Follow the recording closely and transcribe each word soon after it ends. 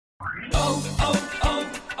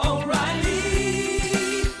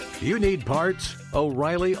O'Reilly. You need parts?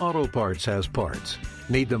 O'Reilly Auto Parts has parts.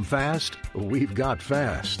 Need them fast? We've got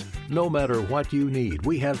fast. No matter what you need,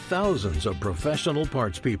 we have thousands of professional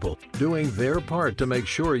parts people doing their part to make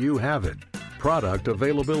sure you have it. Product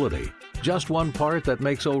availability. Just one part that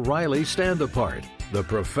makes O'Reilly stand apart. The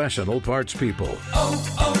professional parts people.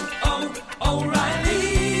 O'Reilly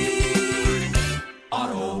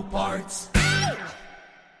Auto Parts.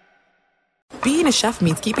 Being a chef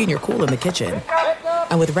means keeping your cool in the kitchen.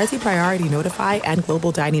 And with Resi Priority Notify and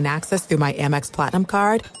Global Dining Access through my Amex Platinum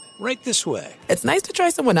card, right this way. It's nice to try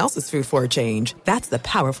someone else's food for a change. That's the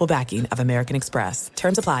powerful backing of American Express.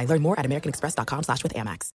 Terms apply. Learn more at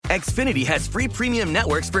americanexpress.com/withAmex. Xfinity has free premium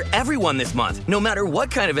networks for everyone this month, no matter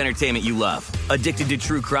what kind of entertainment you love. Addicted to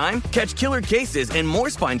true crime? Catch killer cases and more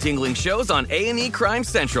spine-tingling shows on A&E Crime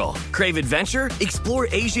Central. Crave adventure? Explore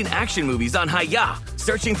Asian action movies on Hayya.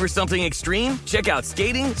 Searching for something extreme? Check out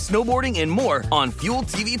skating, snowboarding, and more on Fuel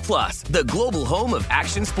TV Plus, the global home of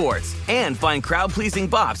action sports. And find crowd-pleasing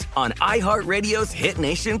bops on iHeartRadio's Hit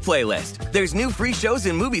Nation playlist. There's new free shows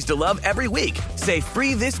and movies to love every week. Say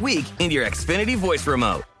free this week in your Xfinity voice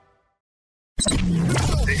remote.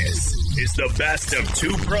 This is the best of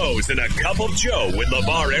two pros and a cup of Joe with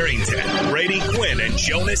LeVar Arrington, Brady Quinn, and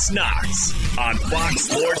Jonas Knox on Fox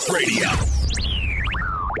Sports Radio.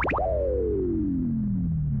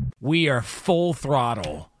 We are full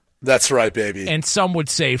throttle. That's right, baby. And some would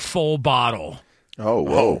say full bottle. Oh,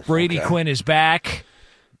 whoa. Brady Quinn is back,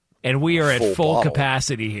 and we are at full bottle.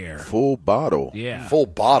 capacity here. Full bottle. Yeah. Full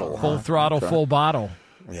bottle. Full throttle, full bottle.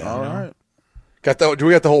 Yeah. All right. Do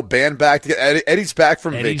we got the whole band back? Eddie's back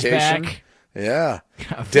from Eddie's vacation. back. Yeah.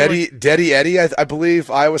 I feel Daddy Eddie, I believe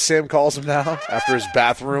Iowa Sam calls him now after his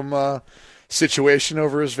bathroom situation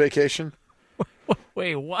over his vacation.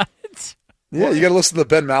 Wait, what? Yeah, you got to listen to the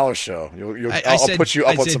Ben Maller show. I'll put you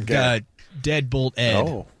up on some game. Deadbolt Ed.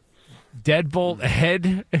 Oh. Deadbolt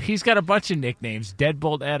Ed? He's got a bunch of nicknames.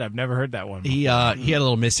 Deadbolt Ed. I've never heard that one. He had a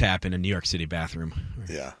little mishap in a New York City bathroom.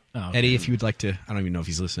 Yeah. Oh, okay. Eddie, if you would like to, I don't even know if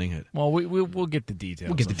he's listening. Well, we'll get the details.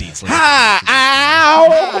 We'll get the deets later.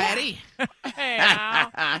 Ow! Eddie.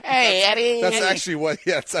 Hey, Eddie. That's actually what.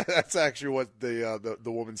 Yeah, that's actually what the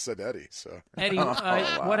woman said to Eddie. So Eddie,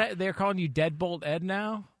 what they're calling you Deadbolt Ed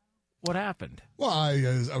now? What happened? Well,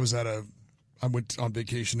 I went on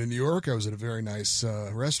vacation in New York. I was at a very nice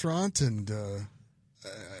restaurant, and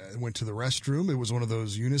I went to the restroom. It was one of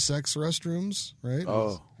those unisex restrooms, right?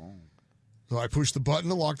 Oh. So I pushed the button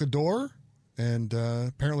to lock the door, and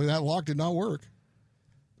apparently that lock did not work.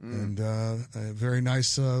 And a very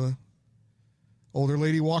nice older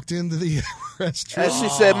lady walked into the restaurant. And she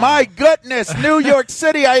said, "My goodness, New York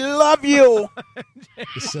City, I love you."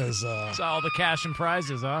 It says, it's all the cash and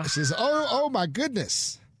prizes, huh? It says, "Oh my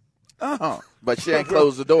goodness." Oh, but she ain't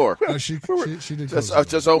closed the door. No, she did close the door.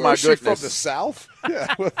 Just oh my Where is she goodness. from the South?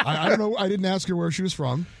 Yeah. I don't know. I didn't ask her where she was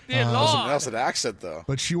from. That's an accent, though.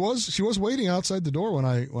 But she was waiting outside the door when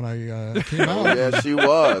I came out. Oh, yeah, she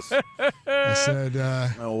was. I said,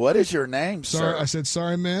 "What is your name, sorry." sir? I said,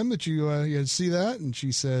 "Sorry, ma'am, that you had to see that." And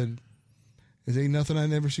she said, "It ain't nothing I've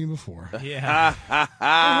never seen before." Yeah.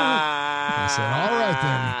 I said, "All right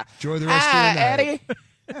then, enjoy the rest of your night." Eddie.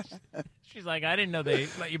 She's like, I didn't know they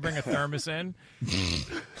let you bring a thermos in.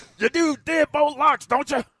 You do deadbolt locks, don't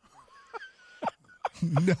you?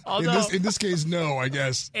 No, Although- in this case, no. I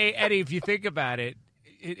guess. Hey, Eddie, if you think about it,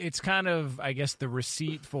 it's kind of, I guess, the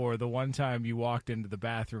receipt for the one time you walked into the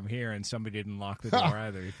bathroom here and somebody didn't lock the door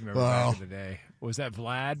either. If you remember back in the day, was that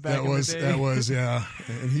Vlad back in the day? That was, yeah.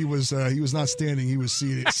 And he was not standing; he was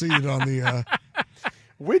seated on the.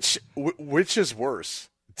 Which is worse,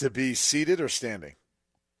 to be seated or standing?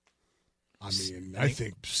 I mean, I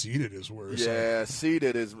think seated is worse. Yeah,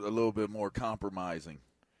 seated is a little bit more compromising.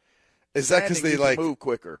 Is that because they can move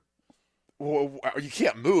quicker? Well, you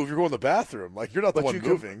can't move. You're going to the bathroom. Like you're not the one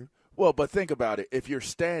moving. Well, but think about it. If you're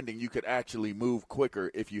standing, you could actually move quicker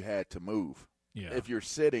if you had to move. Yeah. If you're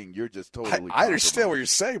sitting, you're just totally. I understand what you're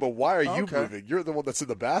saying, but why are you Okay. moving? You're the one that's in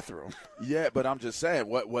the bathroom. Yeah, but I'm just saying,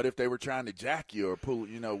 what if they were trying to jack you or pull,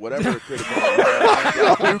 whatever it could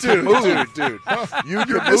have been. Dude.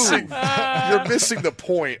 You're missing the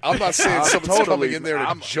point. I'm not saying someone's coming in there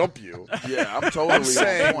to jump you. Yeah, I'm totally I'm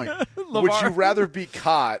saying, on point. would you rather be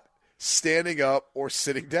caught standing up or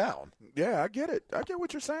sitting down? Yeah, I get it. I get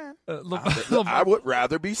what you're saying. I would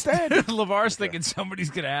rather be standing. LeVar's thinking somebody's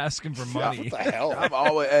going to ask him for money. What the hell? I'm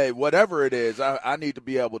always, whatever it is, I need to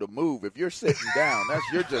be able to move. If you're sitting down,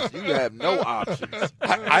 you have no options.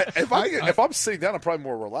 If I'm sitting down, I'm probably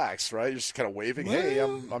more relaxed, right? You're just kind of waving. Hey,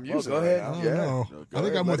 I'm using go it ahead. right now. I don't know. I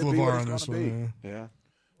think I'm with LeVar on this one. Yeah.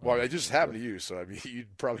 Well, it just happened to you, so I mean,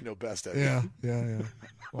 you'd probably know best. Eddie. Yeah.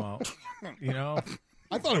 Well, you know,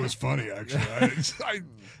 I thought it was funny, actually. I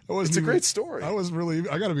wasn't it's a great story.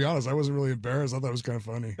 I got to be honest, I wasn't really embarrassed. I thought it was kind of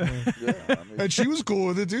funny. And she was cool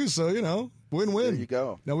with it, too, so, win-win. There you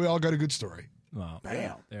go. Now we all got a good story. well,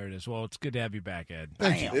 Bam. there it is. Well, it's good to have you back, Ed.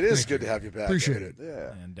 Thank you. It is Thank good you. to have you back. Appreciate Eddie. it.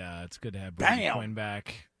 Yeah. And it's good to have Brady Bam. Quinn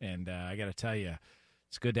back. And I got to tell you,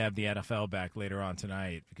 it's good to have the NFL back later on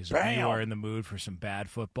tonight because if Bam. you are in the mood for some bad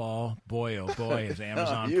football, boy, oh boy, is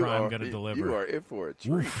Amazon You Prime are- going to deliver. You are in for a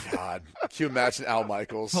treat. God, can you imagine Al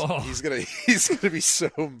Michaels? Oh. He's gonna be so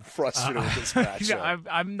frustrated with this matchup.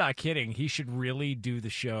 I'm not kidding. He should really do the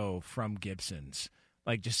show from Gibson's.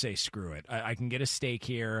 Like, just say, screw it. I can get a steak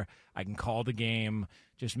here. I can call the game.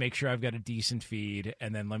 Just make sure I've got a decent feed.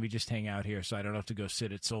 And then let me just hang out here so I don't have to go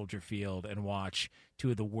sit at Soldier Field and watch two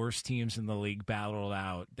of the worst teams in the league battle it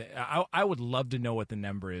out. I would love to know what the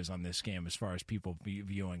number is on this game as far as people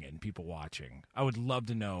viewing it and people watching. I would love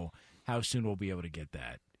to know how soon we'll be able to get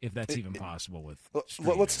that, if that's even possible with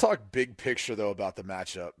streaming. Let's talk big picture, though, about the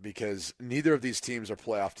matchup, because neither of these teams are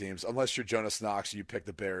playoff teams. Unless you're Jonas Knox, you pick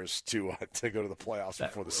the Bears to go to the playoffs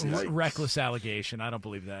before the season. Reckless allegation. I don't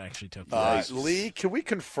believe that actually took place. Lee, can we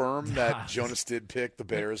confirm that Jonas did pick the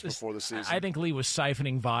Bears before the season? I think Lee was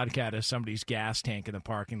siphoning vodka out of somebody's gas tank in the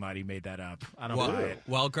parking lot. He made that up. I don't buy it.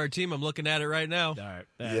 Wildcard team, I'm looking at it right now. All right.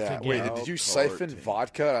 Yeah. Wait, did you siphon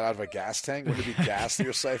vodka out of a gas tank? Would it be gas that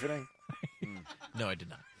you're siphoning? No, I did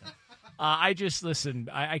not. I just listen.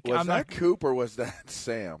 I'm Was that not. Coop or was that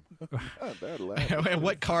Sam?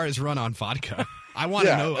 What car is run on vodka? I want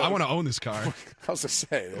to know. I want to own this car. I was to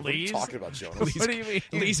say, what are you Lee's? talking about, Jonas? What do you mean?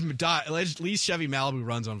 Lee's Chevy Malibu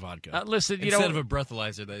runs on vodka. Listen, Instead of a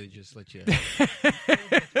breathalyzer, they just let you.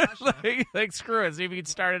 like screw it. See if we can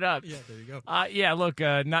start it up. Yeah, there you go. Yeah, look,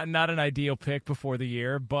 not an ideal pick before the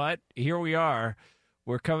year, but here we are.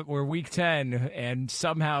 We're week 10, and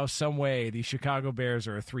somehow, some way, the Chicago Bears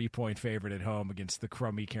are a 3-point favorite at home against the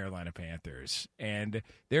crummy Carolina Panthers, and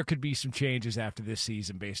there could be some changes after this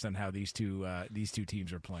season based on how these two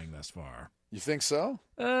teams are playing thus far. You think so?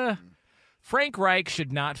 Frank Reich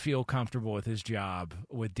should not feel comfortable with his job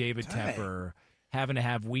with David Tepper having to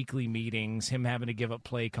have weekly meetings, him having to give up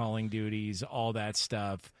play calling duties, all that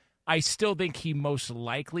stuff. I still think he most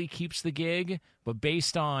likely keeps the gig, but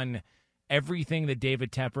based on everything that David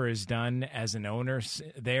Tepper has done as an owner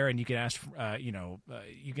there, and you can ask,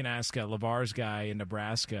 LeVar's guy in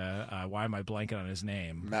Nebraska. Why am I blanking on his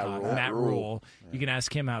name? Matt Rule. Yeah. You can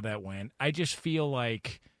ask him how that went. I just feel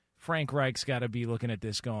like Frank Reich's got to be looking at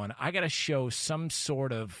this going, I got to show some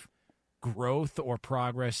sort of growth or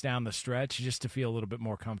progress down the stretch just to feel a little bit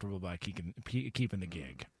more comfortable about keeping the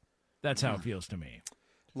gig. That's how it feels to me.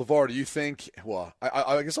 LeVar, do you think – well,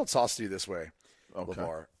 I guess I'll toss to you this way,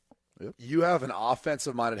 LeVar. Yep. You have an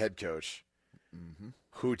offensive-minded head coach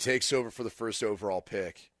who takes over for the first overall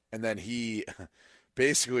pick, and then he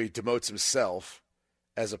basically demotes himself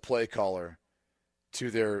as a play caller to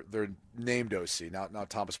their named OC. Now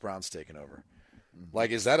Thomas Brown's taking over. Like,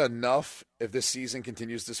 is that enough if this season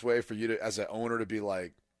continues this way for you to, as an owner, to be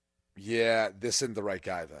like, yeah, this isn't the right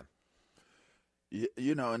guy then?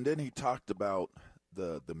 And then he talked about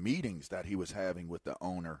the meetings that he was having with the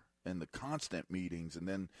owner and the constant meetings, and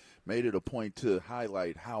then made it a point to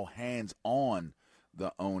highlight how hands-on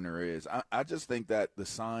the owner is. I just think that the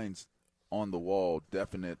signs on the wall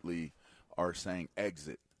definitely are saying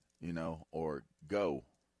exit, or go,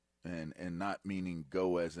 and not meaning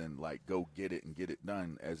go as in like go get it and get it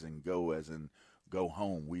done, as in go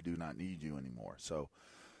home. We do not need you anymore. So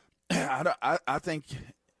I think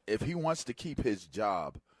if he wants to keep his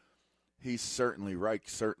job, Reich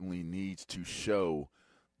certainly needs to show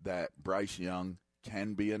that Bryce Young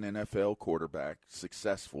can be an NFL quarterback,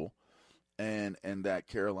 successful, and that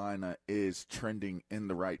Carolina is trending in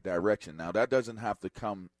the right direction. Now, that doesn't have to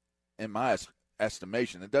come, in my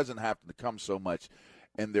estimation, it doesn't have to come so much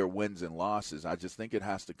in their wins and losses. I just think it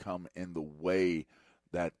has to come in the way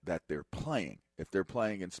that they're playing. If they're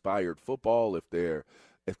playing inspired football, if they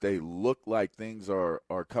look like things are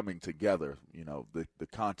coming together, the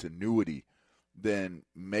continuity, then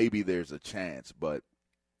maybe there's a chance. But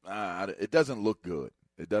it doesn't look good.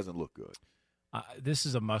 It doesn't look good. This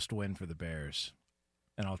is a must-win for the Bears,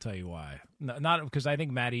 and I'll tell you why. Not because I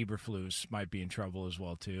think Matt Eberflus might be in trouble as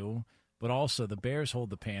well, too, but also the Bears hold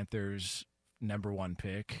the Panthers' number 1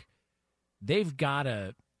 pick. They've got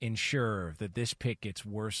to ensure that this pick gets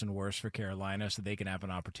worse and worse for Carolina so they can have an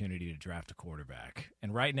opportunity to draft a quarterback.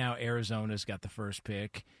 And right now, Arizona's got the first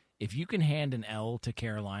pick. If you can hand an L to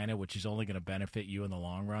Carolina, which is only going to benefit you in the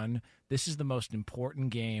long run, this is the most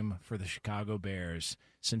important game for the Chicago Bears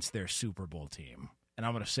since their Super Bowl team. and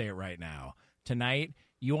I'm going to say it right now. Tonight,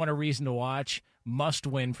 you want a reason to watch? Must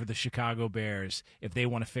win for the Chicago Bears if they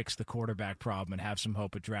want to fix the quarterback problem and have some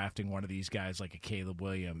hope of drafting one of these guys like a Caleb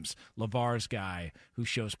Williams, LeVar's guy who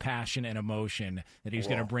shows passion and emotion that he's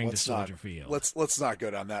going to bring to Soldier Field. Let's not go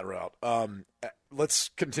down that route. Let's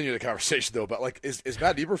continue the conversation though about is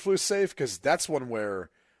Matt Eberflus safe? Because that's one where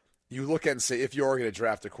you look at and say, if you are going to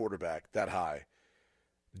draft a quarterback that high,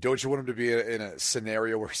 don't you want him to be in a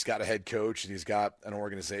scenario where he's got a head coach and he's got an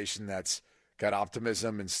organization that's got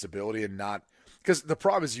optimism and stability and not – because the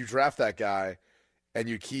problem is you draft that guy and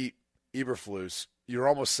you keep Eberflus, you're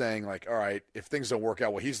almost saying like, all right, if things don't work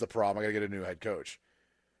out, well, he's the problem. I got to get a new head coach.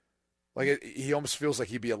 Like he almost feels like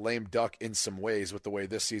he'd be a lame duck in some ways with the way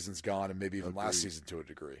this season's gone and maybe even last season to a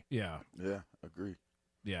degree. Yeah. Yeah, agree.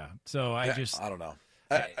 Yeah. So I don't know.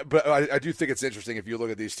 But I do think it's interesting if you look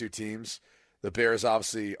at these two teams. The Bears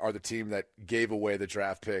obviously are the team that gave away the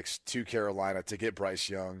draft picks to Carolina to get Bryce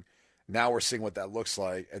Young. Now we're seeing what that looks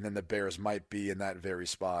like, and then the Bears might be in that very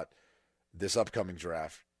spot this upcoming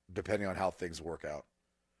draft, depending on how things work out.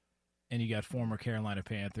 And you got former Carolina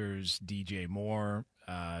Panthers, DJ Moore,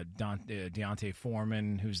 Deontay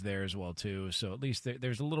Foreman, who's there as well too. So at least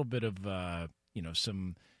there's a little bit of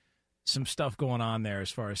some stuff going on there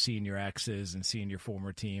as far as seeing your exes and seeing your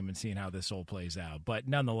former team and seeing how this all plays out. But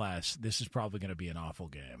nonetheless, this is probably going to be an awful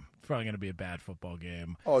game. It's probably going to be a bad football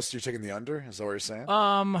game. Oh, so you're taking the under? Is that what you're saying?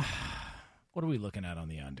 What are we looking at on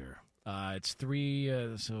the under? It's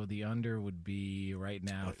 3, so the under would be right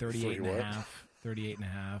now 38.5.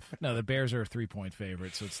 38.5. No, the Bears are a 3-point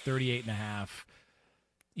favorite, so it's 38.5.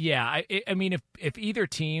 Yeah, I mean, if either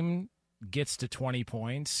team gets to 20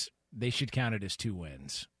 points, they should count it as 2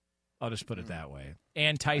 wins. I'll just put it that way.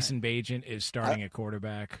 And Tyson Bagent is starting at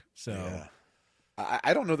quarterback. So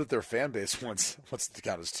I don't know that their fan base wants to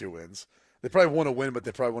count as 2 wins. They probably want to win, but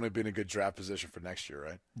they probably want to be in a good draft position for next year,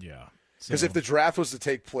 right? Yeah. Because if the draft was to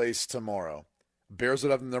take place tomorrow, Bears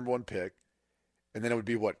would have the number 1 pick, and then it would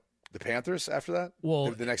be what? The Panthers after that?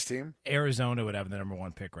 Well, the next team? Arizona would have the number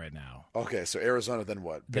 1 pick right now. Okay, so Arizona, then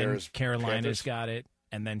what? Bears, then Carolina's Panthers? got it,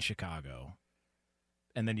 and then Chicago.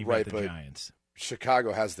 And then you've got the Giants.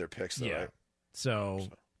 Chicago has their picks, though, right? So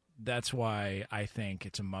that's why I think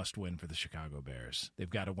it's a must-win for the Chicago Bears. They've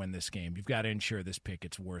got to win this game. You've got to ensure this pick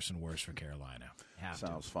gets worse and worse for Carolina.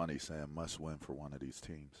 Sounds funny saying must-win for one of these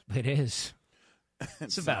teams. It is.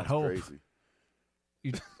 It's about hope. Crazy.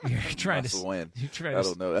 You're trying to win. I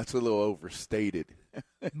don't know. That's a little overstated.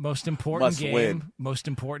 Most important game. Win. Most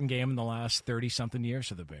important game in the last 30-something years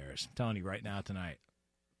for the Bears. I'm telling you right now tonight.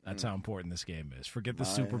 That's how important this game is. Forget the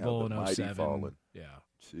Super Bowl in 2007. Yeah.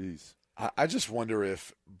 Jeez. I just wonder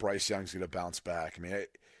if Bryce Young's going to bounce back. I mean,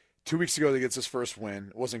 2 weeks ago, he gets his first win.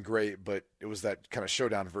 It wasn't great, but it was that kind of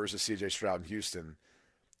showdown versus C.J. Stroud in Houston.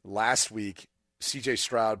 Last week, C.J.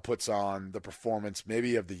 Stroud puts on the performance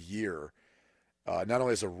maybe of the year, not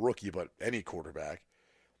only as a rookie, but any quarterback.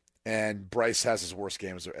 And Bryce has his worst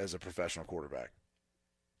game as a professional quarterback.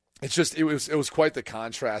 It's just it was quite the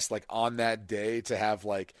contrast, like on that day to have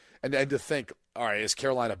like and to think, all right, is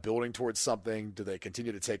Carolina building towards something? Do they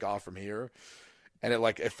continue to take off from here? And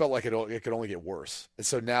it felt like it could only get worse. And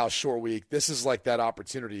so now, short week, this is like that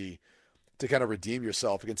opportunity to kind of redeem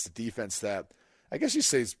yourself against the defense that I guess you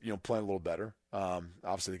say is playing a little better.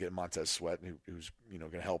 Obviously, they get Montez Sweat, who's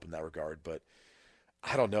going to help in that regard. But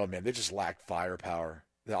I don't know, man. They just lack firepower.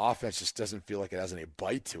 The offense just doesn't feel like it has any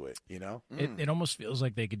bite to it, It almost feels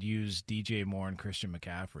like they could use DJ Moore and Christian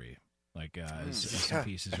McCaffrey, like as some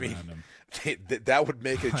pieces around them. That would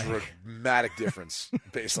make a dramatic difference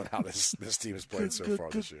based on how this team has played so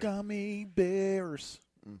far this year. Gummy bears.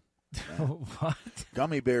 What?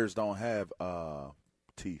 Gummy bears don't have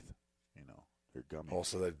teeth. They're gummy.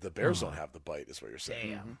 Also, the Bears don't have the bite, is what you're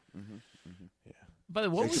saying. Damn. Yeah. But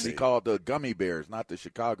what they should be called the Gummy Bears, not the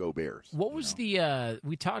Chicago Bears. What was the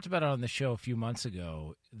we talked about it on the show a few months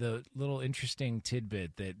ago, the little interesting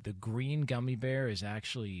tidbit that the green gummy bear is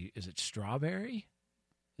it strawberry?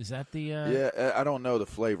 Is that the Yeah, I don't know the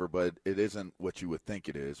flavor, but it isn't what you would think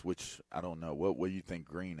it is, which I don't know. What do you think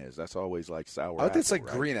green is? That's always like sour apple. I think it's like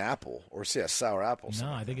right? green apple or sour apple.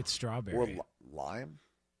 No, I think it's strawberry. Or lime?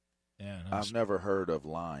 Yeah, no, I've never heard of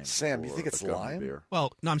lime. Sam, you think it's lime? Beer.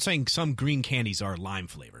 Well, no, I'm saying some green candies are lime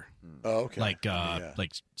flavor. Oh, okay. Like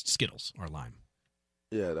Skittles are lime.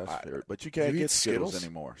 Yeah, that's fair. But you can't get Skittles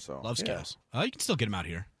anymore. So love Skittles. You can still get them out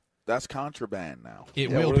here. That's contraband now. It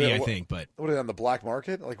will be, I think. But what are they on the black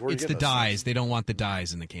market? Like, where it's the dyes. They don't want the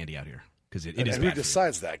dyes in the candy out here. because it And is who bad for you.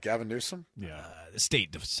 decides that? Gavin Newsom? Yeah. The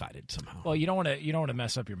state decided somehow. Well, you don't want to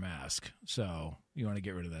mess up your mask, so you want to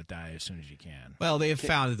get rid of that dye as soon as you can. Well, they have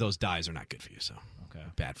found that those dyes are not good for you, so okay,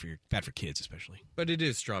 bad for kids especially. But it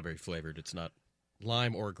is strawberry flavored. It's not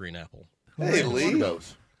lime or green apple. Hey, Lee.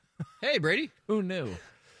 Hey, Brady. Who knew?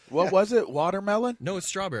 What was it? Watermelon? No, it's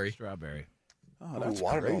strawberry. Strawberry. Oh, that's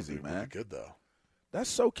watermelon's crazy, pretty man. good though. That's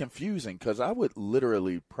so confusing because I would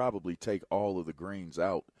literally probably take all of the greens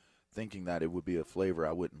out, thinking that it would be a flavor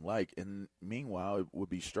I wouldn't like, and meanwhile it would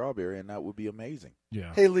be strawberry, and that would be amazing.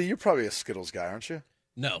 Yeah. Hey, Lee, you're probably a Skittles guy, aren't you?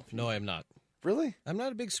 No, I am not. Really? I'm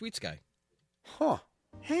not a big sweets guy. Huh.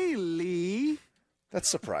 Hey, Lee. That's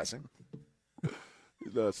surprising.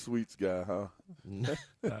 The sweets guy, huh?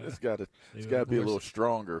 It's got to be a more- little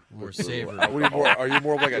stronger. more with a little savory. alcohol. Are you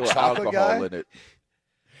more like a Little chocolate alcohol guy? in it.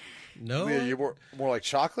 No, Lee, are you more like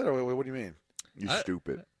chocolate, or what do you mean? You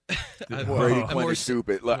stupid. I'm Brady I'm Quinn more is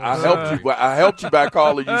stupid. Look, I helped you by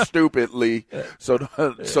calling you stupid, Lee. So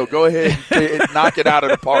go ahead and knock it out of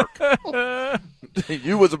the park.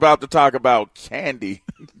 You was about to talk about candy.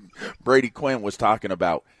 Brady Quinn was talking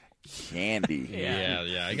about candy.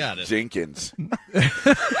 Yeah, I got it. Jenkins.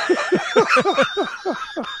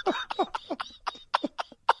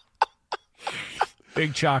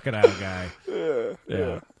 Big chocolate aisle guy.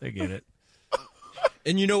 Yeah, they get it.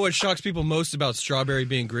 And you know what shocks people most about strawberry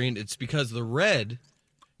being green? It's because the red.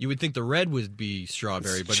 You would think the red would be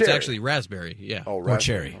strawberry, but cherry. it's actually raspberry. Yeah. Oh, Or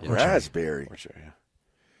cherry. Yeah. Raspberry. Or cherry. Yeah.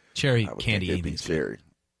 Cherry I would candy think it'd be anything's cherry.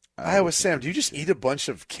 Iowa Sam, do you just eat a bunch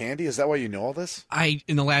of candy? Is that why you know all this?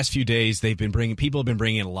 In the last few days, people have been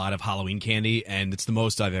bringing in a lot of Halloween candy, and it's the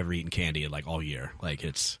most I've ever eaten candy like all year. Like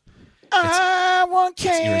I want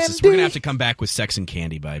it's irresistible. We're gonna have to come back with "Sex and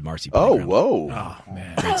Candy" by Marcy. Oh, Playground. whoa. Oh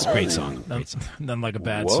man, Great song. Great song. Nothing like a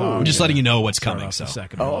bad Whoa. song. I'm just letting you know what's Start coming. off the So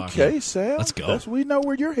second block. Okay, Sam. Let's go. We know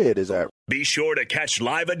where your head is at. Be sure to catch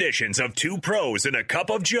live editions of Two Pros and a Cup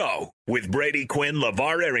of Joe with Brady Quinn,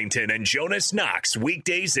 LeVar Arrington, and Jonas Knox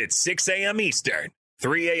weekdays at 6 a.m. Eastern,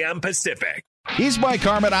 3 a.m. Pacific. He's Mike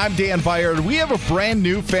Harmon. I'm Dan Byard. We have a brand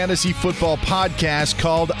new fantasy football podcast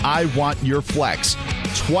called I Want Your Flex.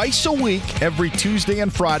 Twice a week, every Tuesday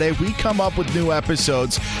and Friday, we come up with new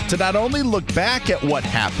episodes to not only look back at what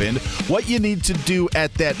happened, what you need to do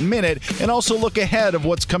at that minute, and also look ahead of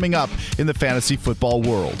what's coming up in the fantasy football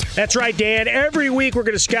world. That's right, Dan. Every week we're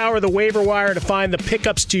going to scour the waiver wire to find the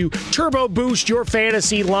pickups to turbo boost your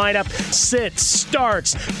fantasy lineup, sits,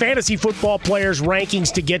 starts, fantasy football players'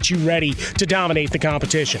 rankings to get you ready to dominate the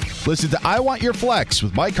competition. Listen to I Want Your Flex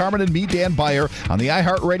with Mike Harmon and me, Dan Byer, on the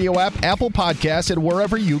iHeartRadio app, Apple Podcasts, and wherever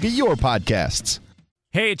you get your podcasts.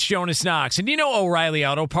 Hey, it's Jonas Knox, and you know O'Reilly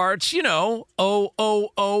Auto Parts. You know,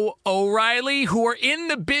 O'Reilly, who are in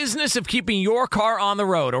the business of keeping your car on the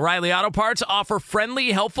road. O'Reilly Auto Parts offer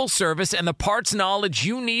friendly, helpful service and the parts knowledge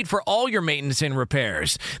you need for all your maintenance and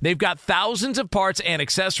repairs. They've got thousands of parts and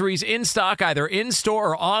accessories in stock, either in-store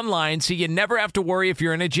or online, so you never have to worry if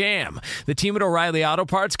you're in a jam. The team at O'Reilly Auto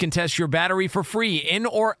Parts can test your battery for free, in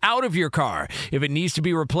or out of your car. If it needs to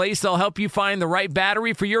be replaced, they'll help you find the right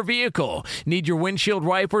battery for your vehicle. Need your windshield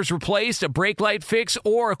wipers replaced, a brake light fix,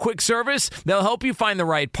 or a quick service? They'll help you find the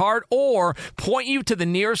right part or point you to the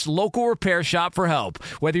nearest local repair shop for help.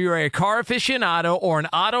 Whether you're a car aficionado or an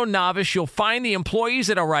auto novice, you'll find the employees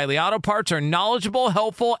at O'Reilly Auto Parts are knowledgeable,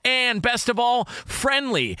 helpful, and best of all,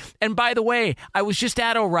 friendly. And by the way, I was just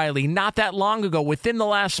at O'Reilly not that long ago, within the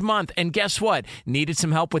last month, and guess what? Needed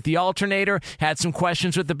some help with the alternator, had some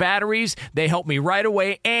questions with the batteries. They helped me right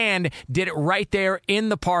away and did it right there in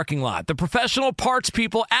the parking lot. The professional parts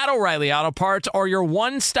people at O'Reilly Auto Parts are your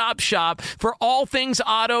one-stop shop for all things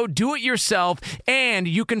auto, do-it-yourself, and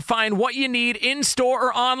you can find what you need in-store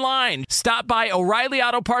or online. Stop by O'Reilly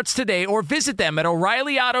Auto Parts today or visit them at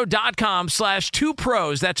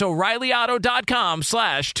O'ReillyAuto.com/2pros. That's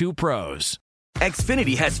O'ReillyAuto.com/2pros.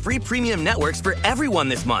 Xfinity has free premium networks for everyone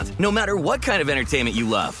this month, no matter what kind of entertainment you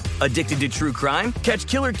love. Addicted to true crime? Catch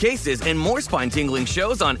killer cases and more spine-tingling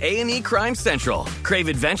shows on A&E Crime Central. Crave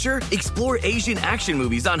adventure? Explore Asian action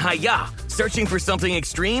movies on Hi-YAH. Searching for something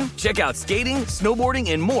extreme? Check out skating, snowboarding,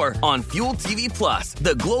 and more on Fuel TV Plus,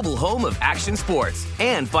 the global home of action sports.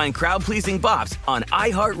 And find crowd-pleasing bops on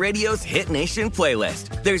iHeartRadio's Hit Nation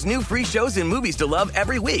playlist. There's new free shows and movies to love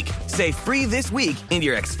every week. Say free this week in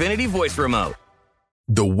your Xfinity voice remote.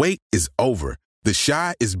 The wait is over. The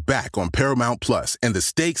Chi is back on Paramount Plus, and the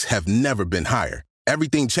stakes have never been higher.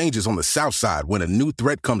 Everything changes on the South Side when a new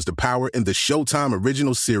threat comes to power in the Showtime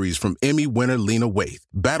original series from Emmy winner Lena Waithe.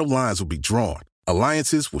 Battle lines will be drawn,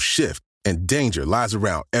 alliances will shift, and danger lies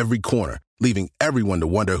around every corner, leaving everyone to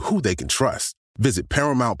wonder who they can trust. Visit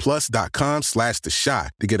ParamountPlus.com/TheShot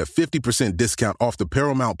to get a 50% discount off the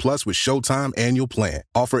Paramount Plus with Showtime annual plan.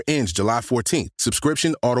 Offer ends July 14th.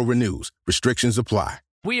 Subscription auto-renews. Restrictions apply.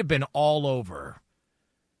 We have been all over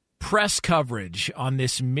press coverage on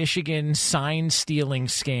this Michigan sign-stealing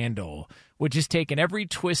scandal, which has taken every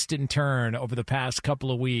twist and turn over the past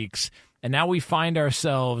couple of weeks. And now we find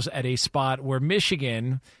ourselves at a spot where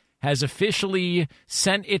Michigan has officially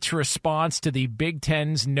sent its response to the Big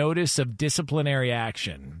Ten's notice of disciplinary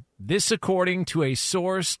action. This according to a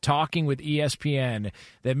source talking with ESPN,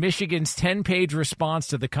 that Michigan's 10-page response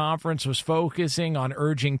to the conference was focusing on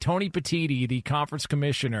urging Tony Petitti, the conference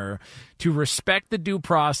commissioner, to respect the due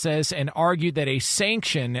process and argued that a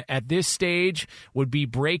sanction at this stage would be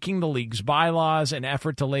breaking the league's bylaws, an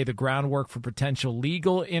effort to lay the groundwork for potential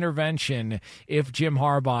legal intervention if Jim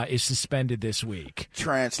Harbaugh is suspended this week.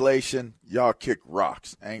 Translation, y'all kick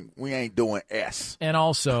rocks. We ain't doing S. And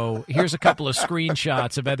also, here's a couple of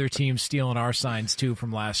screenshots of other teams stealing our signs, too,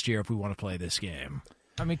 from last year if we want to play this game.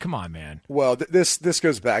 I mean, come on, man. Well, this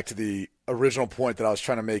goes back to the original point that I was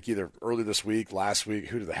trying to make either early this week, last week,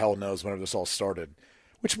 who the hell knows, whenever this all started.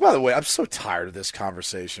 Which, by the way, I'm so tired of this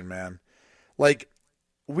conversation, man.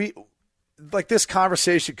 This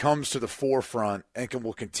conversation comes to the forefront and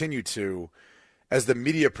will continue to as the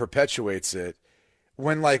media perpetuates it.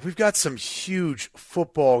 When, we've got some huge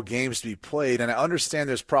football games to be played, and I understand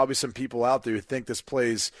there's probably some people out there who think this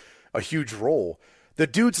plays a huge role. The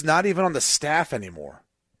dude's not even on the staff anymore.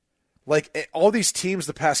 All these teams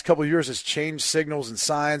the past couple of years has changed signals and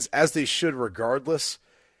signs, as they should regardless.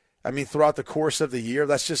 I mean, throughout the course of the year,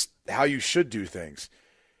 that's just how you should do things.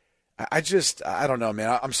 I don't know,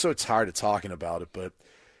 man. I'm so tired of talking about it, but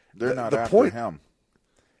they're not after him.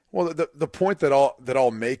 Well, the point that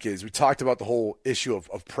I'll make is we talked about the whole issue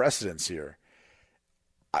of precedence here.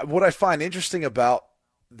 What I find interesting about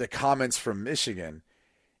the comments from Michigan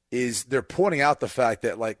is they're pointing out the fact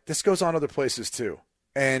that, this goes on other places too.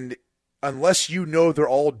 And unless you know they're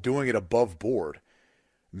all doing it above board,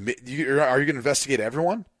 are you going to investigate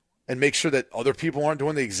everyone and make sure that other people aren't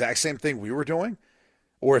doing the exact same thing we were doing?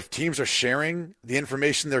 Or if teams are sharing the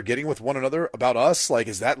information they're getting with one another about us,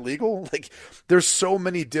 is that legal? There's so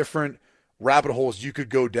many different rabbit holes you could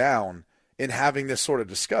go down in having this sort of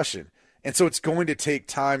discussion. And so it's going to take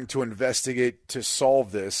time to investigate, to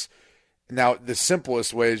solve this. Now, the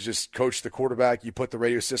simplest way is just coach the quarterback. You put the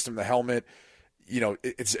radio system, the helmet,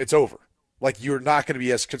 it's over. You're not going to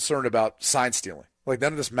be as concerned about sign stealing. None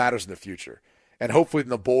of this matters in the future. And hopefully in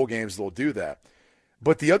the bowl games they'll do that.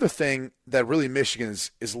 But the other thing that really Michigan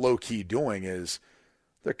is low-key doing is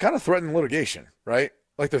they're kind of threatening litigation, right?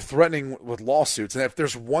 They're threatening with lawsuits. And if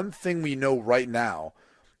there's one thing we know right now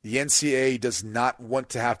the NCAA does not want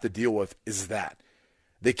to have to deal with is that.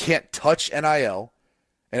 They can't touch NIL,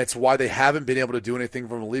 and it's why they haven't been able to do anything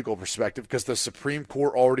from a legal perspective because the Supreme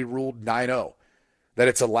Court already ruled 9-0 that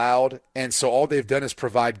it's allowed. And so all they've done is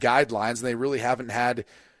provide guidelines, and they really haven't had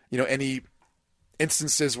any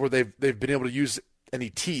instances where they've been able to use any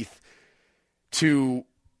teeth to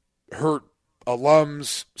hurt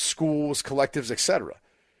alums, schools, collectives, etc.,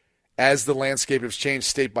 as the landscape has changed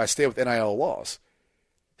state by state with NIL laws.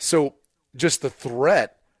 So just the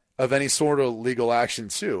threat of any sort of legal action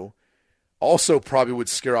too also probably would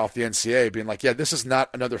scare off the NCAA, being like, yeah, this is not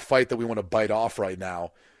another fight that we want to bite off right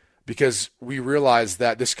now because we realize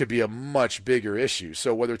that this could be a much bigger issue.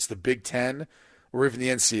 So whether it's the Big Ten or even the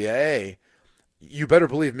NCAA, you better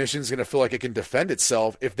believe Michigan's going to feel like it can defend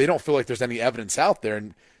itself if they don't feel like there's any evidence out there.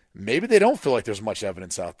 And maybe they don't feel like there's much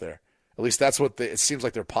evidence out there. At least that's what it seems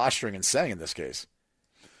like they're posturing and saying in this case.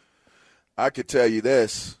 I could tell you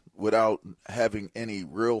this without having any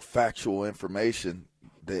real factual information.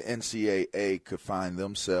 The NCAA could find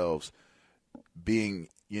themselves being,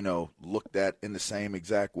 looked at in the same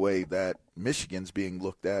exact way that Michigan's being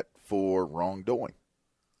looked at for wrongdoing.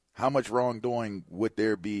 How much wrongdoing would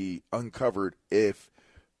there be uncovered if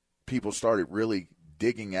people started really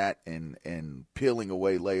digging at and peeling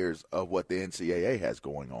away layers of what the NCAA has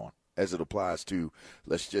going on as it applies to,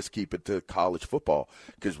 let's just keep it to college football,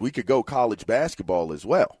 because we could go college basketball as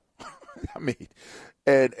well. I mean,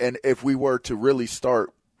 and if we were to really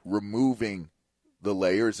start removing the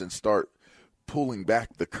layers and start pulling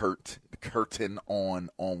back the curtain on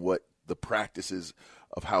what the practices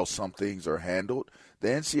of how some things are handled, the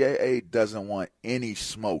NCAA doesn't want any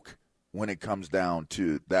smoke when it comes down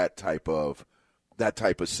to that type of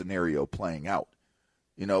scenario playing out.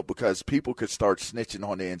 Because people could start snitching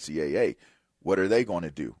on the NCAA. What are they going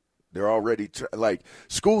to do? They're already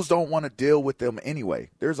schools don't want to deal with them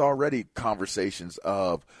anyway. There's already conversations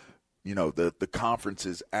of, the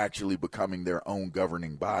conferences actually becoming their own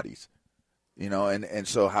governing bodies. And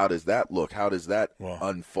so how does that look? How does that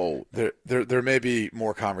unfold? There may be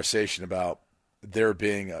more conversation about there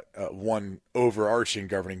being one overarching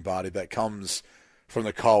governing body that comes from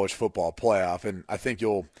the college football playoff, and I think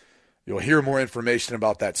you'll hear more information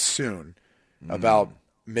about that soon, about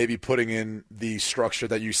maybe putting in the structure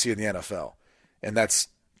that you see in the NFL, and that's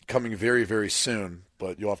coming very, very soon.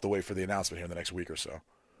 But you'll have to wait for the announcement here in the next week or so.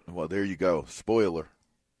 Well, there you go. Spoiler.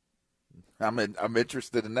 I'm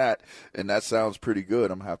interested in that, and that sounds pretty good.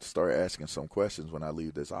 I'm going to have to start asking some questions when I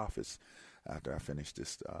leave this office after I finish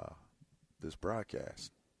this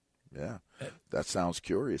broadcast. Yeah, that sounds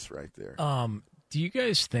curious right there. Do you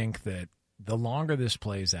guys think that the longer this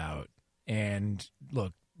plays out, and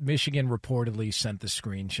look, Michigan reportedly sent the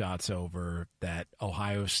screenshots over that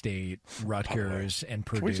Ohio State, Rutgers, and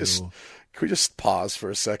Purdue. Can we just pause for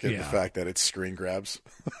a second? The fact that it's screen grabs,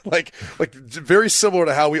 like very similar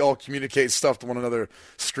to how we all communicate stuff to one another.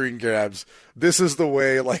 Screen grabs. This is the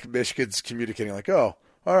way like Michigan's communicating. Like, oh,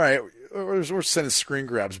 all right, we're sending screen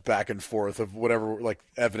grabs back and forth of whatever like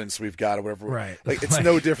evidence we've got or whatever. Right. Like it's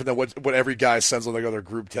no different than what every guy sends on like other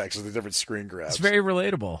group texts. The different screen grabs. It's very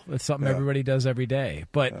relatable. It's something everybody does every day.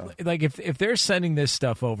 But like if they're sending this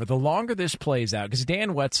stuff over, the longer this plays out, because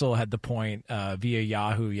Dan Wetzel had the point via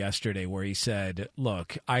Yahoo yesterday where he said,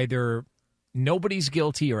 look, either nobody's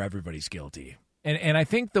guilty or everybody's guilty. And I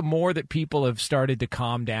think the more that people have started to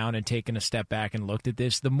calm down and taken a step back and looked at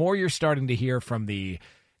this, the more you're starting to hear from the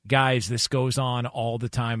guys, this goes on all the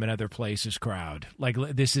time in other places crowd. Like,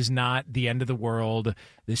 this is not the end of the world.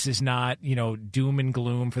 This is not, doom and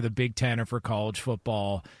gloom for the Big Ten or for college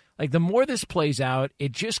football. Like, the more this plays out,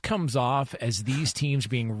 it just comes off as these teams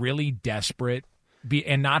being really desperate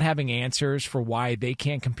and not having answers for why they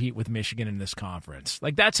can't compete with Michigan in this conference.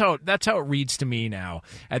 Like that's how it reads to me now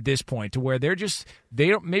at this point, to where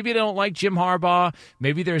maybe they don't like Jim Harbaugh,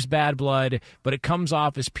 maybe there's bad blood, but it comes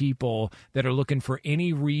off as people that are looking for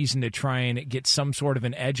any reason to try and get some sort of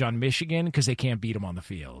an edge on Michigan because they can't beat them on the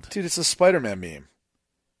field. Dude, it's a Spider-Man meme.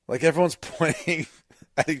 Like everyone's pointing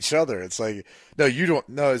at each other. It's like, no, you don't.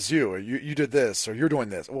 No, it's you. Or you did this, or you're doing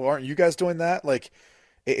this. Well, aren't you guys doing that? Like.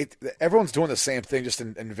 Everyone's doing the same thing, just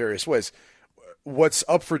in various ways. What's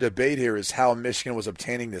up for debate here is how Michigan was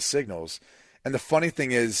obtaining the signals. And the funny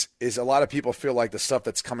thing is a lot of people feel like the stuff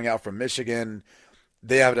that's coming out from Michigan,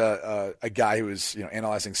 they have a guy who was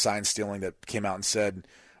analyzing sign stealing that came out and said,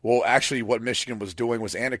 well, actually what Michigan was doing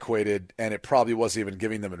was antiquated, and it probably wasn't even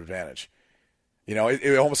giving them an advantage.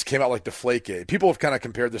 It almost came out like Deflategate. People have kind of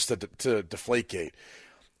compared this to Deflategate.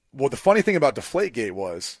 Well, the funny thing about Deflategate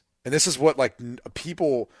was, and this is what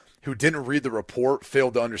people who didn't read the report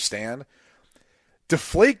failed to understand.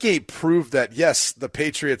 Deflategate proved that, yes, the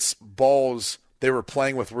Patriots' balls they were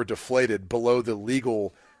playing with were deflated below the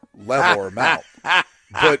legal level or amount. But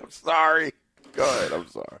I'm sorry. Go ahead. I'm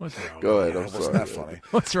sorry. Go ahead. I'm sorry. Wasn't that funny?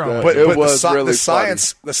 What's wrong? But it was really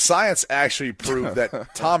the science actually proved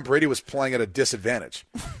that Tom Brady was playing at a disadvantage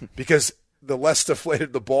because the less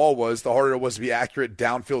deflated the ball was, the harder it was to be accurate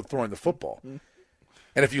downfield throwing the football.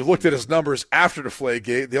 And if you looked at his numbers after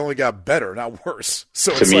Deflategate, they only got better, not worse.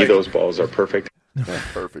 So to me, those balls are perfect.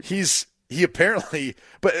 Perfect. He apparently,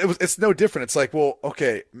 but it's no different. It's like, well,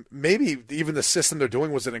 okay, maybe even the system they're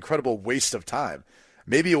doing was an incredible waste of time.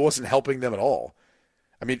 Maybe it wasn't helping them at all.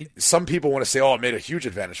 I mean, some people want to say, oh, it made a huge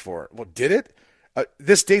advantage for it. Well, did it?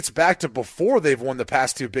 This dates back to before they've won the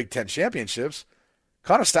past two Big Ten championships.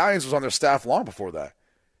 Connor Stallions was on their staff long before that.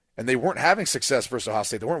 And they weren't having success versus Ohio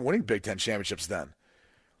State. They weren't winning Big Ten championships then.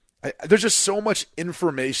 There's just so much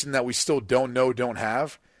information that we still don't know, don't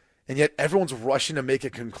have, and yet everyone's rushing to make a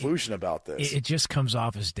conclusion about this. It just comes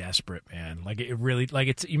off as desperate, man. Like it really, like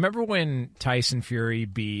it's. You remember when Tyson Fury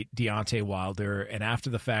beat Deontay Wilder, and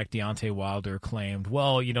after the fact, Deontay Wilder claimed,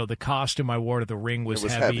 "Well, the costume I wore to the ring was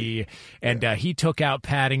heavy, and he took out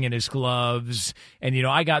padding in his gloves, and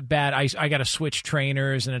I got bad. I got to switch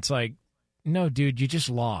trainers, and it's like." No, dude, you just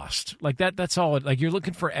lost. Like that's all. Like you're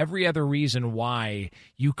looking for every other reason why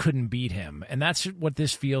you couldn't beat him. And that's what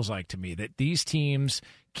this feels like to me, that these teams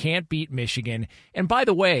can't beat Michigan. And by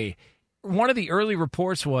the way, one of the early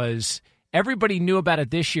reports was everybody knew about it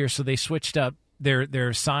this year, so they switched up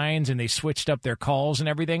their signs and they switched up their calls and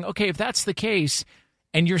everything. Okay, if that's the case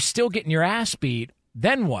and you're still getting your ass beat,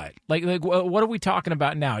 then what? Like what are we talking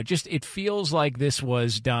about now? It feels like this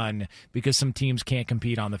was done because some teams can't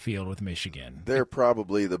compete on the field with Michigan. They're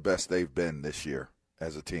probably the best they've been this year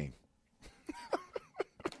as a team.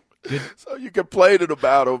 So you complained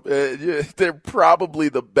about them. They're probably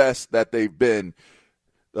the best that they've been.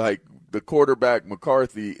 Like the quarterback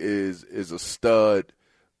McCarthy is a stud.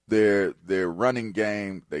 their running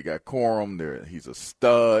game. They got Corum. He's a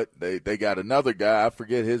stud. They got another guy. I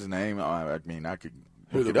forget his name. I mean, I could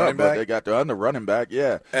look it up, but they got the other running back.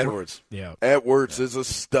 Yeah, Edwards. Yeah, Edwards is a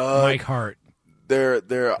stud. Mike Hart.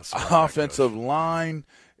 Their offensive line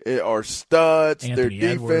are studs. Anthony Their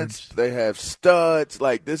defense, Edwards. they have studs.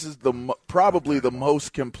 Like, this is probably the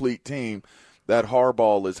most complete team that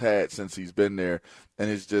Harbaugh has had since he's been there. And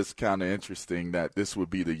it's just kind of interesting that this would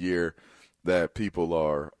be the year that people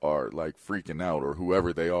are like freaking out, or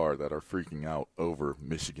whoever they are that are freaking out over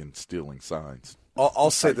Michigan stealing signs.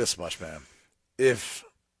 I'll say this much, man. If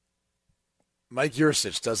Mike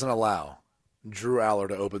Yurcich doesn't allow Drew Aller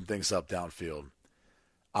to open things up downfield,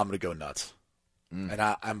 I'm going to go nuts. And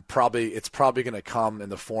it's probably going to come in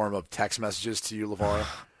the form of text messages to you, LeVar,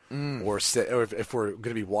 or if we're going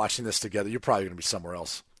to be watching this together, you're probably going to be somewhere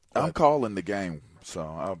else. I'm calling the game, so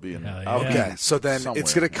I'll be in. Okay, so then somewhere.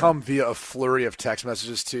 it's going to come via a flurry of text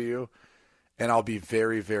messages to you, and I'll be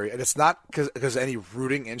very, very. And it's not because any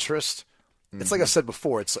rooting interest. It's like I said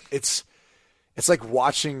before. It's like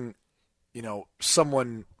watching,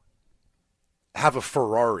 someone have a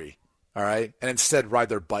Ferrari, all right, and instead ride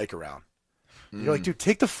their bike around. You're like, dude,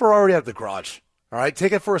 take the Ferrari out of the garage, all right?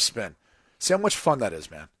 Take it for a spin. See how much fun that is,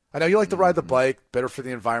 man. I know you like to ride the bike, better for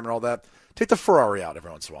the environment, all that. Take the Ferrari out every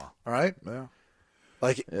once in a while, all right?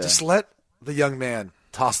 Yeah. Just let the young man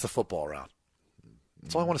toss the football around.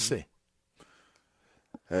 That's all I want to see.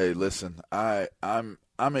 Hey, listen, I'm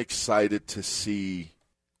excited to see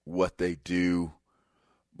what they do,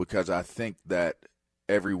 because I think that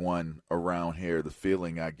everyone around here, the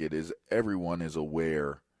feeling I get is everyone is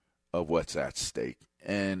aware of what's at stake,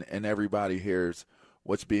 and everybody hears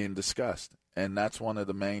what's being discussed, and that's one of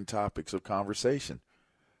the main topics of conversation.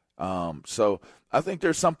 So I think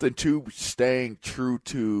there's something to staying true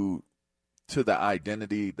to the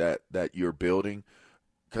identity that you're building,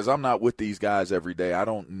 because I'm not with these guys every day. I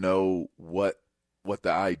don't know what the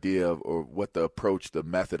idea of, or what the approach, the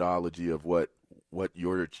methodology of what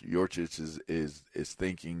Yurcich is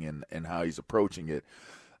thinking and how he's approaching it.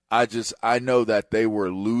 I know that they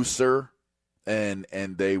were looser and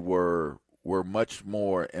they were much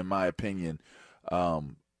more, in my opinion,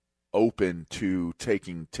 open to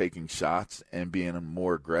taking shots and being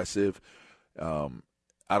more aggressive. I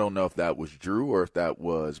don't know if that was Drew or if that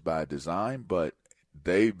was by design, but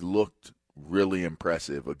they looked really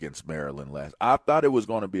impressive against Maryland last. I thought it was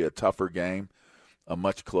going to be a tougher game, a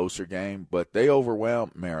much closer game, but they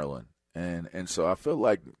overwhelmed Maryland. And so I feel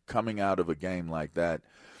like coming out of a game like that,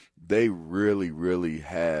 they really, really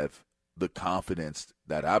have the confidence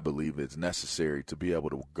that I believe is necessary to be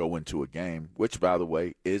able to go into a game, which, by the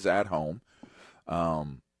way, is at home.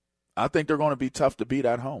 I think they're going to be tough to beat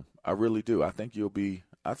at home. I really do. I think you'll be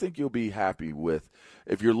happy with,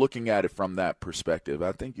 if you're looking at it from that perspective.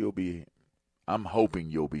 I'm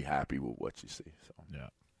hoping you'll be happy with what you see. So yeah,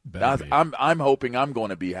 I'm hoping I'm going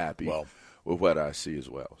to be happy with what I see as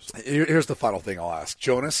well. So. Here's the final thing I'll ask,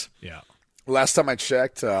 Jonas. Yeah. Last time I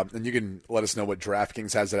checked, and you can let us know what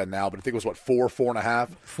DraftKings has it at now, but I think it was 4.5?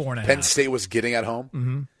 4.5. Penn State was getting at home.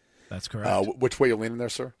 Mm-hmm. That's correct. Which way you leaning there,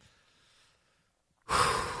 sir?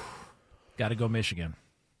 Got to go Michigan.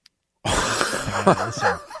 Why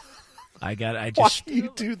do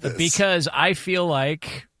you do this? Because I feel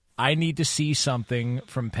like I need to see something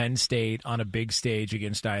from Penn State on a big stage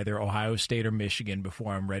against either Ohio State or Michigan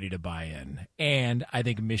before I'm ready to buy in. And I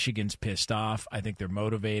think Michigan's pissed off. I think they're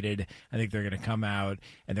motivated. I think they're going to come out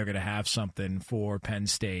and they're going to have something for Penn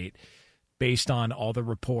State based on all the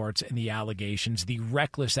reports and the allegations, the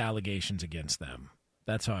reckless allegations against them.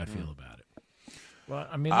 That's how I feel about it. Well,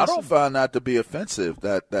 I mean, I don't find that to be offensive,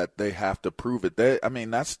 that they have to prove it.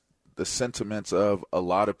 That's the sentiments of a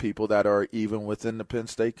lot of people that are even within the Penn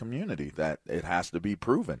State community, that it has to be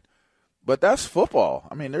proven. But that's football.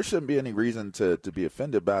 I mean, there shouldn't be any reason to be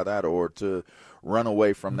offended by that or to run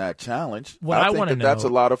away from that challenge. I think that's a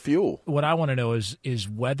lot of fuel. What I want to know is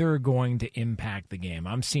weather going to impact the game.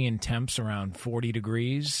 I'm seeing temps around 40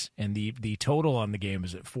 degrees, and the total on the game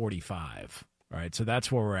is at 45. All right, so that's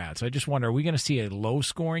where we're at. So I just wonder, are we going to see a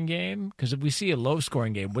low-scoring game? Because if we see a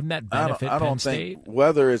low-scoring game, wouldn't that benefit Penn State? Think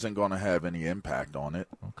weather isn't going to have any impact on it.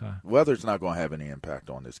 Okay. Weather's not going to have any impact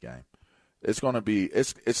on this game. It's going to be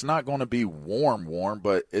it's not going to be warm,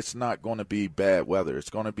 but it's not going to be bad weather. It's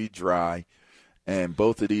going to be dry, and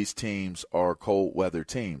both of these teams are cold weather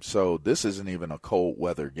teams. So this isn't even a cold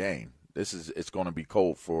weather game. It's going to be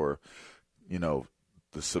cold for,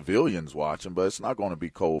 the civilians watching, but it's not going to be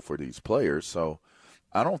cold for these players. So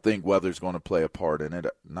I don't think weather's going to play a part in it.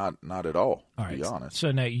 Not at all, All to right. be honest.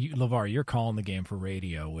 So now, LeVar, you're calling the game for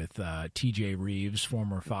radio with TJ Reeves,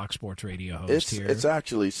 former Fox Sports radio host here. It's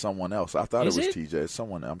actually someone else. I thought Is it was it? TJ. It's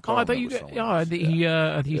someone. I'm Oh, calling I thought it you with got. someone Oh, else. he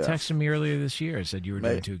Yeah. texted me earlier this year and said you were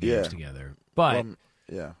doing 2 games together. But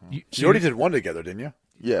yeah, You already did one together, didn't you?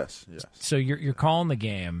 Yes. So you're calling the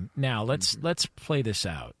game now. Let's play this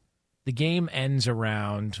out. The game ends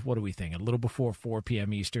around, what do we think? A little before 4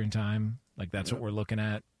 p.m. Eastern time. Like that's what we're looking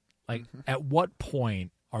at. Like at what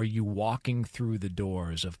point are you walking through the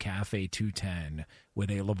doors of Cafe 210 with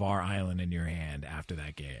a LeVar Island in your hand after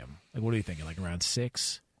that game? Like what are you thinking? Like around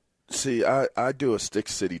 6? See, I do a Stick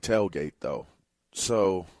City tailgate though,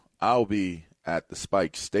 so I'll be at the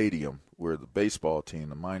Spike Stadium where the baseball team,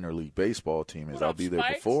 the minor league baseball team is. I'll be there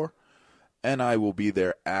before, and I will be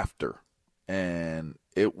there after, and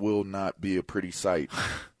it will not be a pretty sight.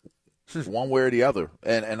 One way or the other.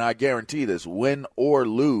 And I guarantee this, win or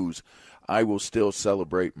lose, I will still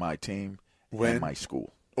celebrate my team and my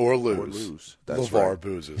school. Or lose. That's LeVar right.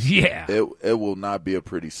 boozes. Yeah. It will not be a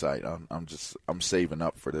pretty sight. I'm saving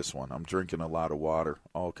up for this one. I'm drinking a lot of water,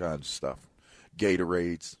 all kinds of stuff.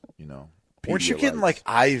 Gatorades, Weren't you getting Pedialytes. like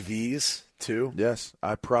IVs too? Yes,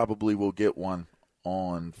 I probably will get one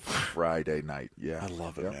on Friday night. Yeah. I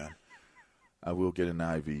love it, man. I will get an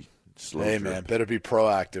IV. Slow Hey, drip. man, better be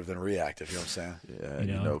proactive than reactive. You know what I'm saying?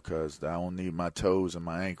 Yeah, because I don't need my toes and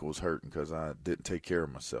my ankles hurting because I didn't take care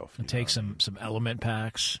of myself. And take some element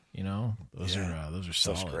packs, Those are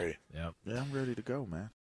solid. That's great. Yep. Yeah, I'm ready to go, man.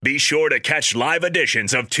 Be sure to catch live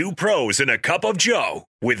editions of Two Pros and a Cup of Joe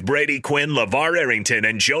with Brady Quinn, LeVar Arrington,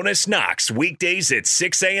 and Jonas Knox weekdays at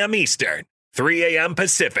 6 a.m. Eastern, 3 a.m.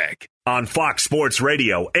 Pacific on Fox Sports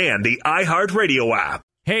Radio and the iHeartRadio app.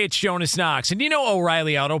 Hey, it's Jonas Knox, and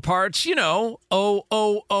O'Reilly Auto Parts,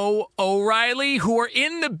 O'Reilly, who are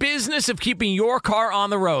in the business of keeping your car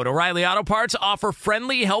on the road. O'Reilly Auto Parts offer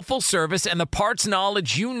friendly, helpful service and the parts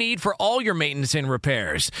knowledge you need for all your maintenance and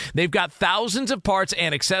repairs. They've got thousands of parts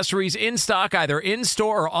and accessories in stock, either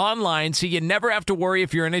in-store or online, so you never have to worry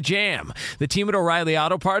if you're in a jam. The team at O'Reilly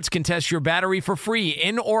Auto Parts can test your battery for free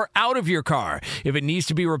in or out of your car. If it needs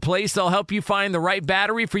to be replaced, they'll help you find the right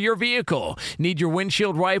battery for your vehicle. Need your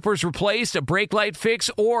windshield wipers replaced, a brake light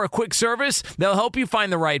fix, or a quick service? They'll help you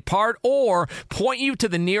find the right part or point you to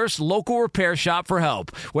the nearest local repair shop for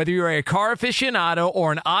help. Whether you're a car aficionado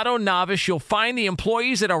or an auto novice, you'll find the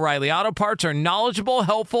employees at O'Reilly Auto Parts are knowledgeable,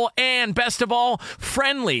 helpful, and best of all,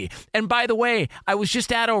 friendly. And by the way, I was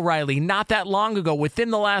just at O'Reilly not that long ago, within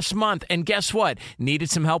the last month, and guess what? Needed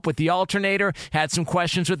some help with the alternator, had some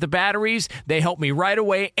questions with the batteries. They helped me right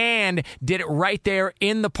away and did it right there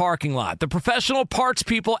in the parking lot. The professional parts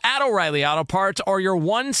people at O'Reilly Auto Parts are your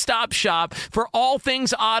one-stop shop for all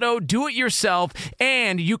things auto, do-it-yourself,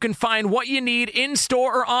 and you can find what you need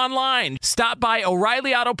in-store or online. Stop by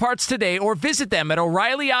O'Reilly Auto Parts today or visit them at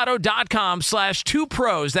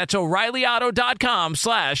O'ReillyAuto.com/2pros. That's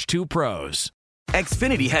O'ReillyAuto.com/2pros.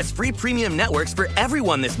 Xfinity has free premium networks for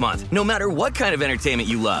everyone this month, no matter what kind of entertainment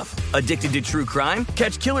you love. Addicted to true crime?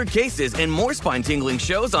 Catch killer cases and more spine-tingling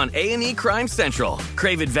shows on A&E Crime Central.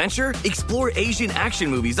 Crave adventure? Explore Asian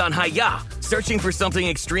action movies on Hi-YAH. Searching for something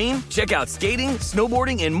extreme? Check out skating,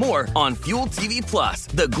 snowboarding, and more on Fuel TV Plus,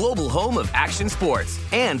 the global home of action sports.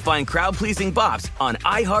 And find crowd-pleasing bops on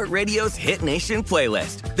iHeartRadio's Hit Nation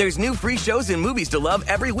playlist. There's new free shows and movies to love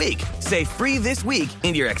every week. Say free this week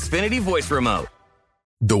in your Xfinity voice remote.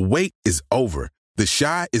 The wait is over. The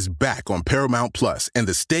Chi is back on Paramount Plus, and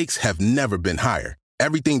the stakes have never been higher.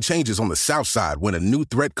 Everything changes on the South Side when a new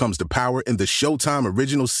threat comes to power in the Showtime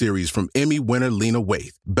original series from Emmy winner Lena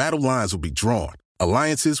Waithe. Battle lines will be drawn,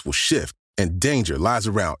 alliances will shift, and danger lies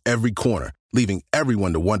around every corner, leaving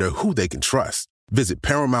everyone to wonder who they can trust. Visit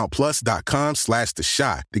ParamountPlus.com/The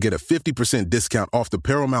Chi to get a 50% discount off the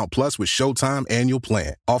Paramount Plus with Showtime annual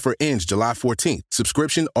plan. Offer ends July 14th.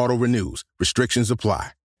 Subscription auto-renews. Restrictions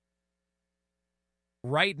apply.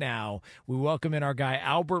 Right now, we welcome in our guy,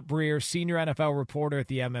 Albert Breer, senior NFL reporter at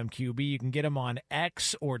the MMQB. You can get him on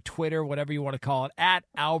X or Twitter, whatever you want to call it, at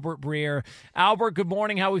Albert Breer. Albert, good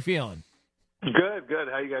morning. How we feeling? Good.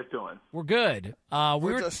 How you guys doing? We're good.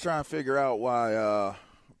 We're just trying to figure out why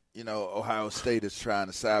Ohio State is trying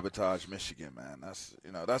to sabotage Michigan, man. That's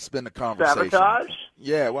been the conversation. Sabotage?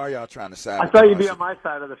 Yeah, why are y'all trying to sabotage? I thought you'd be on my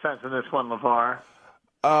side of the fence in this one, LeVar.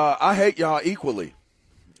 I hate y'all equally.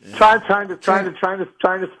 Trying to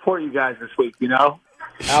support you guys this week,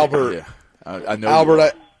 Albert. Yeah, I know.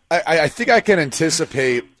 Albert, I think I can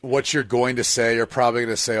anticipate what you're going to say. You're probably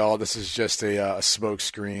going to say, "Oh, this is just a smoke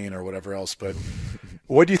screen" or whatever else. But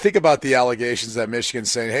what do you think about the allegations that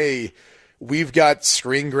Michigan's saying, "Hey, we've got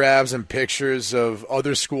screen grabs and pictures of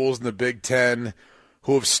other schools in the Big Ten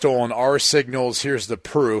who have stolen our signals. Here's the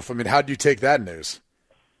proof. I mean, how do you take that news?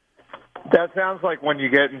 That sounds like when you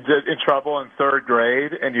get in trouble in third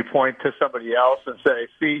grade and you point to somebody else and say,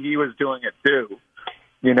 see, he was doing it too.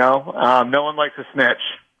 You know, no one likes a snitch.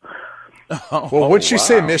 Well, would you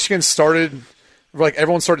say Michigan started, like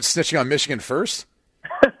everyone started snitching on Michigan first?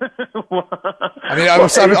 I mean,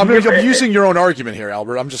 I'm using your own argument here,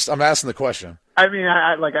 Albert. I'm asking the question. I mean,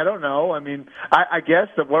 I don't know. I mean, I guess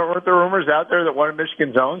that weren't there rumors out there that one of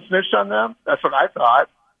Michigan's own snitched on them? That's what I thought.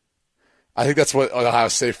 I think that's what Ohio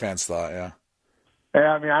State fans thought, yeah.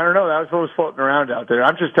 Yeah, I mean, I don't know. That was what was floating around out there.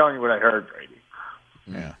 I'm just telling you what I heard, Brady.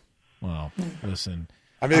 Yeah. Well, listen.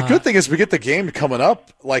 I mean, the good thing is we get the game coming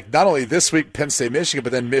up, like not only this week, Penn State, Michigan,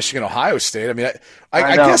 but then Michigan, Ohio State. I mean,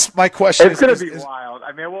 I guess my question is... It's going to be wild.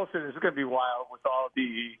 I mean, I will say this. It's going to be wild with all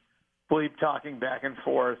the bleep talking back and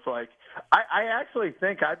forth. Like, I actually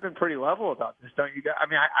think I've been pretty level about this, don't you guys? I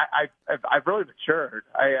mean, I've really matured.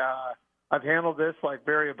 I've handled this like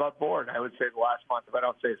very above board, I would say, the last month, if I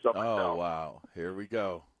don't say so myself. Oh, wow. Here we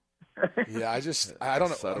go. Yeah, I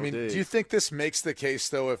don't know. I mean, do you think this makes the case,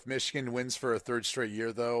 though, if Michigan wins for a third straight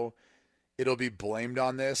year, though, it'll be blamed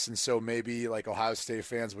on this, and so maybe like Ohio State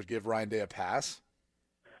fans would give Ryan Day a pass?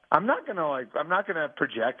 I'm not gonna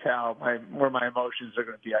project where my emotions are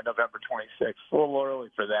going to be on November 26th. It's a little early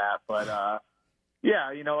for that, but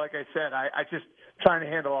yeah, you know, like I said, I just trying to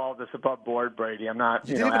handle all of this above board, Brady. I'm not.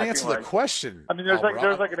 You didn't even answer the question. I mean, there's like an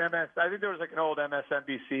old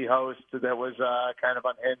MSNBC host that was kind of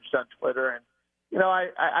unhinged on Twitter, and you know,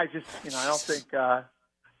 I just, you know, I don't think I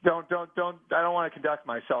don't want to conduct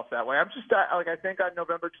myself that way. I'm just I think on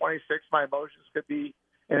November 26th, my emotions could be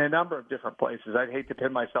in a number of different places. I'd hate to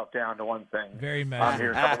pin myself down to one thing. Very measured. I'm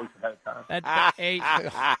here a couple weeks ahead of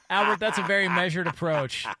time. Albert, that's a very measured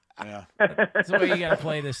approach. Yeah. That's the way you got to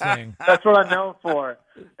play this thing. That's what I'm known for.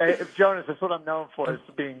 Hey, Jonas, that's what I'm known for, is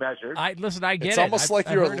being measured. I get it. It's almost like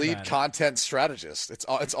you're a lead content strategist.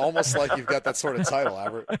 It's almost like you've got that sort of title,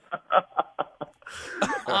 Albert.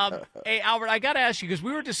 Hey, Albert, I got to ask you, because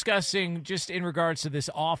we were discussing just in regards to this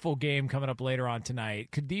awful game coming up later on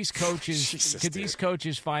tonight. Could these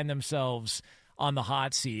coaches find themselves on the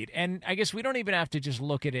hot seat? And I guess we don't even have to just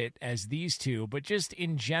look at it as these two, but just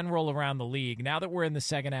in general around the league. Now that we're in the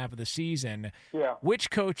second half of the season, which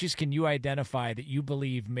coaches can you identify that you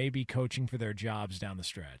believe may be coaching for their jobs down the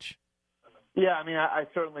stretch? Yeah, I mean, I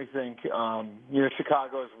certainly think,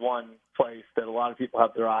 Chicago is one place that a lot of people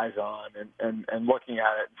have their eyes on and looking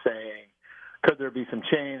at it and saying, could there be some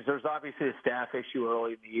change? There's obviously a staff issue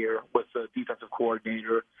early in the year with the defensive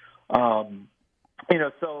coordinator.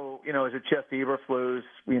 Is it just Eberflus?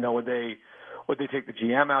 Would they take the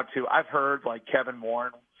GM out too? I've heard like Kevin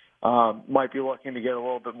Warren might be looking to get a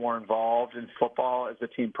little bit more involved in football as the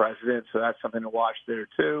team president, so that's something to watch there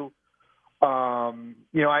too.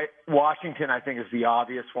 Washington, I think, is the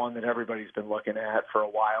obvious one that everybody's been looking at for a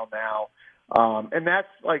while now. And that's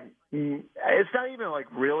like, it's not even like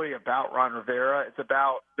really about Ron Rivera. It's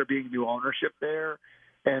about there being new ownership there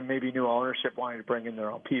and maybe new ownership wanting to bring in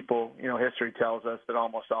their own people. You know, history tells us that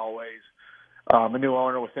almost always a new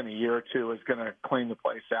owner within a year or two is going to clean the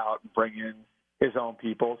place out and bring in his own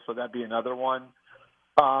people. So that'd be another one.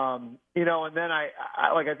 And then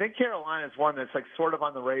I think Carolina is one that's like sort of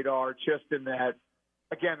on the radar, just in that,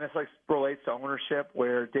 again, this like relates to ownership,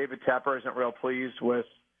 where David Tepper isn't real pleased with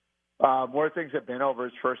where things have been over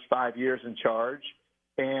his first 5 years in charge.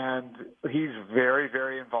 And he's very,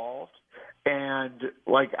 very involved. And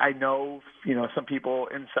like, I know, some people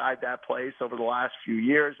inside that place over the last few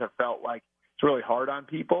years have felt like it's really hard on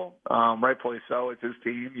people. Rightfully so. It's his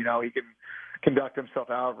team. He can conduct himself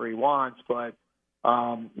however he wants, but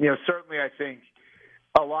certainly I think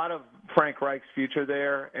a lot of Frank Reich's future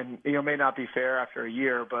there, and may not be fair after a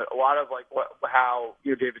year, but a lot of like how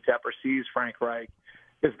David Tepper sees Frank Reich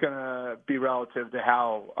is going to be relative to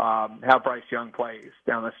how Bryce Young plays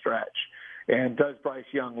down the stretch, and does Bryce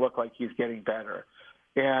Young look like he's getting better?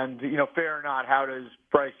 And fair or not, how does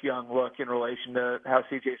Bryce Young look in relation to how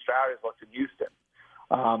C.J. Stroud has looked in Houston?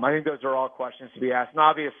 I think those are all questions to be asked, and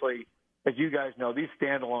obviously, as you guys know, these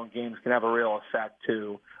standalone games can have a real effect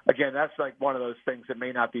too. Again, that's like one of those things that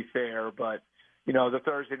may not be fair, but the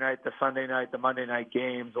Thursday night, the Sunday night, the Monday night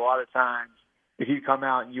games, a lot of times, if you come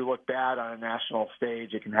out and you look bad on a national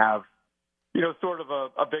stage, it can have, sort of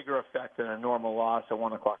a bigger effect than a normal loss at 1:00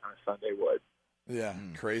 on a Sunday would. Yeah,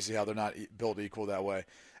 crazy how they're not built equal that way.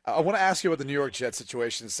 I want to ask you about the New York Jets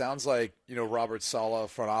situation. It sounds like, Robert Saleh,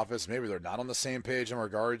 front office, maybe they're not on the same page in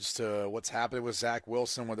regards to what's happening with Zach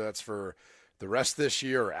Wilson, whether that's for the rest of this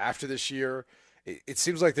year or after this year. it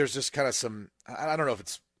seems like there's just kind of some, I don't know if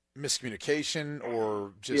it's miscommunication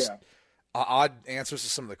or just odd answers to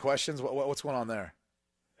some of the questions. What's going on there?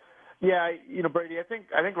 Yeah, Brady, I think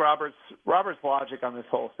Robert's logic on this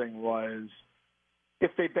whole thing was if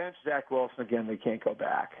they bench Zach Wilson again, they can't go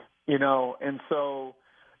back, and so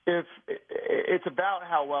if it's about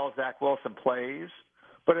how well Zach Wilson plays,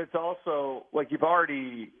 but it's also like you've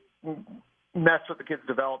already messed with the kid's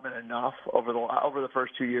development enough over the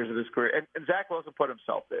first 2 years of his career, and Zach Wilson put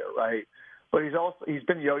himself there, right? But he's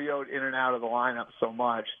been yo-yoed in and out of the lineup so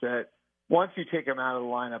much that once you take him out of the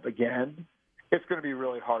lineup again, it's going to be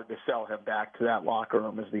really hard to sell him back to that locker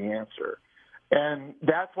room as the answer. And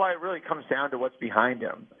that's why it really comes down to what's behind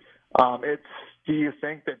him. Do you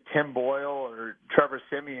think that Tim Boyle or Trevor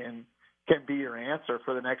Siemian can be your answer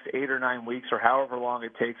for the next 8 or 9 weeks or however long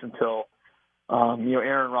it takes until,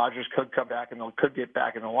 Aaron Rodgers could come back and could get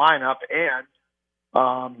back in the lineup? And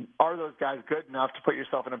are those guys good enough to put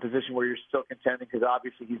yourself in a position where you're still contending? Because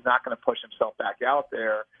obviously he's not going to push himself back out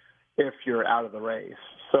there if you're out of the race.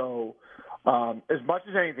 So as much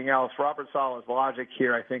as anything else, Robert Saleh's logic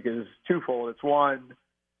here, I think, is twofold. It's one,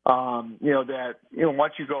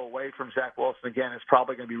 once you go away from Zach Wilson again, it's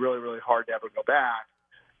probably going to be really, really hard to ever go back.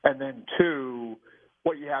 And then two,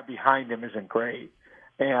 what you have behind him isn't great.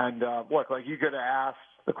 And look, like you could have asked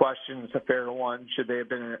the question, it's a fair one, should they have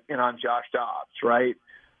been in on Josh Dobbs, right?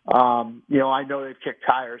 I know they've kicked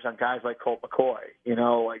tires on guys like Colt McCoy,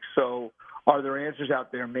 so are there answers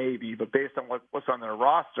out there? Maybe, but based on what's on their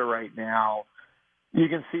roster right now, you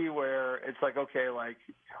can see where it's like, okay, like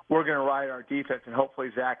we're going to ride our defense and hopefully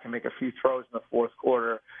Zach can make a few throws in the fourth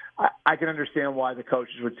quarter. I can understand why the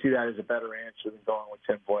coaches would see that as a better answer than going with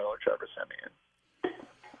Tim Boyle or Trevor Siemian.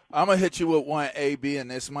 I'm going to hit you with one, AB, and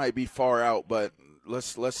this might be far out, but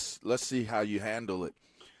let's see how you handle it.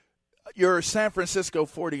 Your San Francisco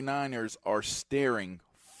 49ers are staring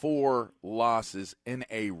 4 losses in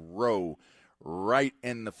a row right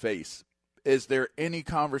in the face. Is there any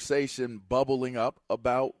conversation bubbling up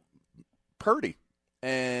about Purdy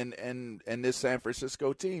and this San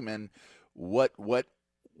Francisco team and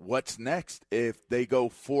what's next if they go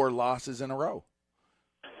 4 losses in a row?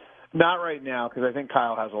 Not right now, because I think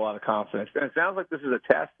Kyle has a lot of confidence. And it sounds like this is a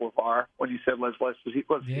test, LeVar, when you said let's see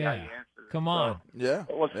how you answer. Come on. So,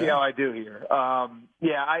 let's see how I do here.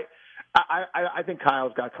 I think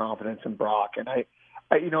Kyle's got confidence in Brock, and I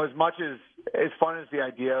as much as fun as the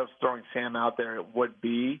idea of throwing Sam out there would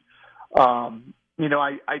be,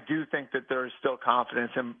 I do think that there is still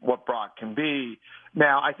confidence in what Brock can be.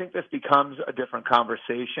 Now, I think this becomes a different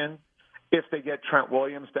conversation if they get Trent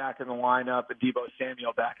Williams back in the lineup and Deebo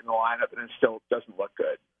Samuel back in the lineup, and it still doesn't look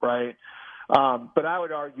good, right? But I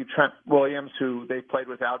would argue Trent Williams, who they've played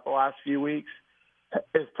without the last few weeks,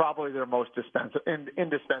 is probably their most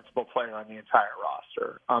indispensable player on the entire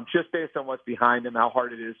roster. Just based on what's behind him, how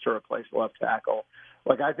hard it is to replace left tackle.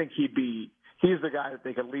 Like, I think he's the guy that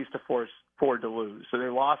they could least afford to lose. So they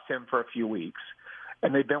lost him for a few weeks.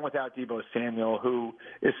 And they've been without Deebo Samuel, who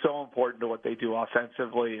is so important to what they do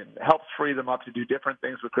offensively and helps free them up to do different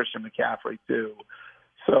things with Christian McCaffrey, too.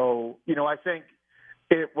 So, I think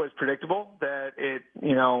it was predictable that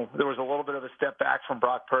there was a little bit of a step back from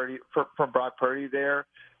Brock Purdy there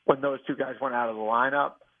when those two guys went out of the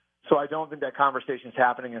lineup. So I don't think that conversation is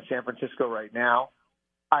happening in San Francisco right now.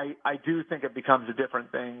 I do think it becomes a different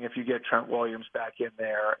thing if you get Trent Williams back in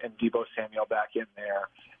there and Deebo Samuel back in there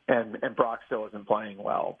and Brock still isn't playing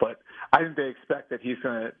well. But I think they expect that he's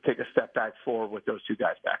going to take a step back forward with those two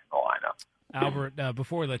guys back in the lineup. Albert,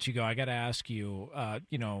 before we let you go, I got to ask you,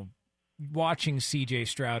 watching C.J.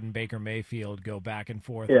 Stroud and Baker Mayfield go back and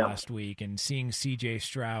forth last week and seeing C.J.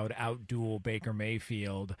 Stroud outduel Baker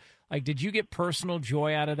Mayfield, like, did you get personal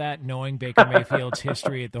joy out of that, knowing Baker Mayfield's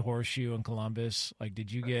history at the Horseshoe in Columbus? Like,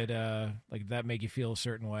 did you get did that make you feel a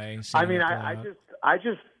certain way? I mean, I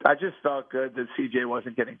just felt good that C.J.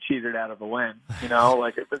 wasn't getting cheated out of the win.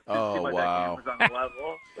 Like it seemed like that game was on the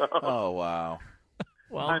level. So. Oh wow.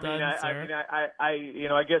 Well done, sir.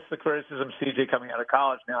 I guess the criticism CJ coming out of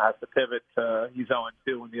college now has to pivot to he's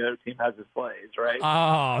 0-2 when the other team has his plays, right?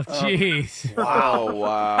 Oh, jeez.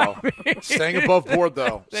 Wow. Staying above board,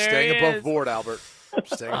 though. Staying above board, Albert.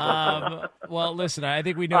 Staying above board. Well, listen, I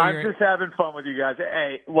think we know I'm just having fun with you guys.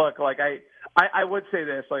 Hey, look, like I would say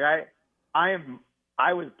this, like I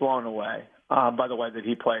was blown away by the way that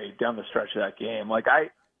he played down the stretch of that game. Like I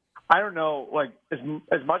don't know, like as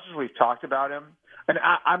much as we've talked about him. And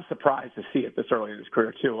I'm surprised to see it this early in his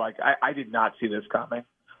career too. Like I did not see this coming.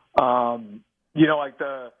 Like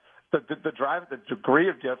the drive, the degree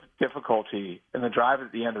of difficulty in the drive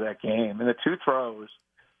at the end of that game, and the 2 throws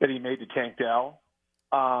that he made to Tank Dell.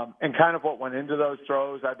 and kind of what went into those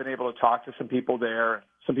throws. I've been able to talk to some people there,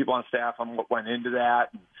 some people on staff on what went into that,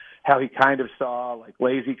 and how he kind of saw like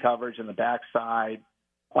lazy coverage in the backside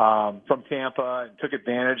from Tampa and took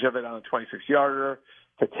advantage of it on a 26-yarder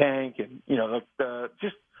to tank. And, you know, the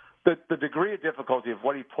degree of difficulty of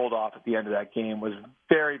what he pulled off at the end of that game was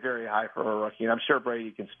very, very high for a rookie. And I'm sure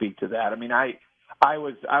Brady can speak to that. I mean, I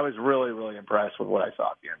was really, really impressed with what I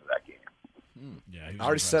saw at the end of that game. Yeah, I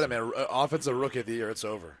already said it, man. Offensive Rookie of the Year, it's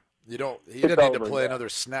over. He didn't need to play another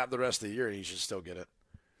snap the rest of the year. He should still get it.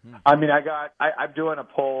 I mean, I'm doing a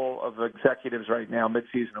poll of executives right now,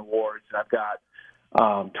 midseason awards, and I've got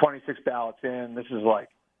 26 ballots in. This is like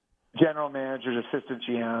general managers, assistant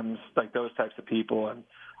GMs, like those types of people. And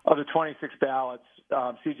of the 26 ballots,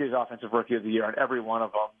 CJ's Offensive Rookie of the Year on every one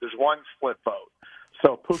of them. There's one split vote.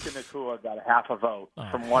 So Puka Nacua got a half a vote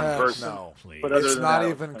from one person. No, but it's not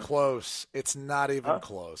even close. It's not even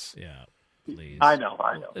close. Yeah. Please. I know.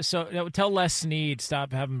 So tell Les Snead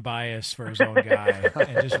stop having bias for his own guy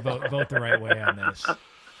and just vote the right way on this.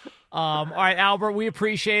 All right, Albert, we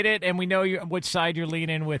appreciate it, and we know which side you're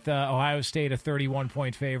leaning with. Ohio State, a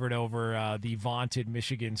 31-point favorite over the vaunted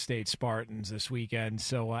Michigan State Spartans this weekend.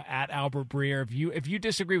 So at Albert Breer, if you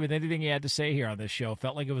disagree with anything he had to say here on this show,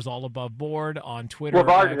 felt like it was all above board on Twitter.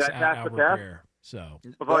 X, at Albert Breer. So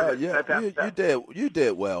you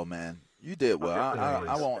did well, man. You did well.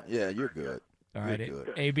 I won't. Yeah, you're good. All right,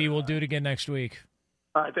 AB, we'll do it again next week.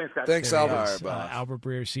 All right, thanks, guys. Thanks, Albert. Albert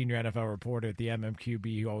Breer, senior NFL reporter at the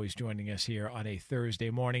MMQB, always joining us here on a Thursday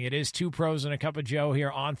morning. It is Two Pros and a Cup of Joe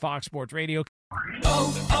here on Fox Sports Radio.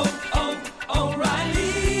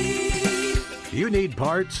 O'Reilly. You need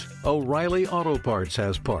parts? O'Reilly Auto Parts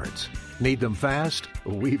has parts. Need them fast?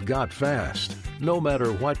 We've got fast. No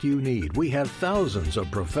matter what you need, we have thousands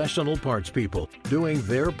of professional parts people doing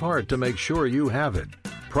their part to make sure you have it.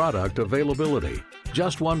 Product availability.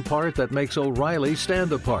 Just one part that makes O'Reilly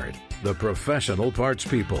stand apart. The professional parts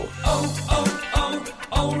people.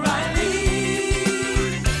 O'Reilly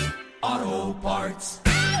Auto Parts.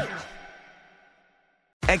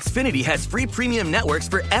 Xfinity has free premium networks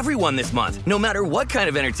for everyone this month, no matter what kind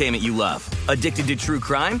of entertainment you love. Addicted to true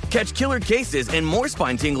crime? Catch killer cases and more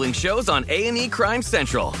spine-tingling shows on A&E Crime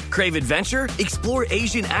Central. Crave adventure? Explore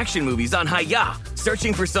Asian action movies on Hi-Ya.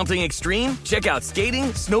 Searching for something extreme? Check out skating,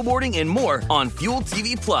 snowboarding, and more on Fuel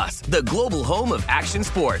TV Plus, the global home of action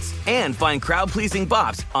sports. And find crowd-pleasing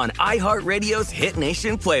bops on iHeartRadio's Hit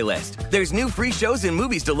Nation playlist. There's new free shows and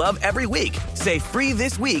movies to love every week. Say free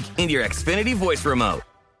this week in your Xfinity voice remote.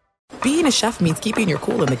 Being a chef means keeping your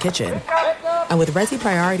cool in the kitchen. And with Resi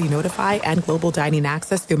Priority Notify and Global Dining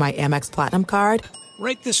Access through my Amex Platinum card,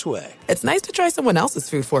 right this way. It's nice to try someone else's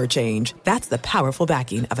food for a change. That's the powerful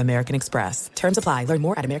backing of American Express. Terms apply. Learn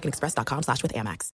more at americanexpress.com/withAmex.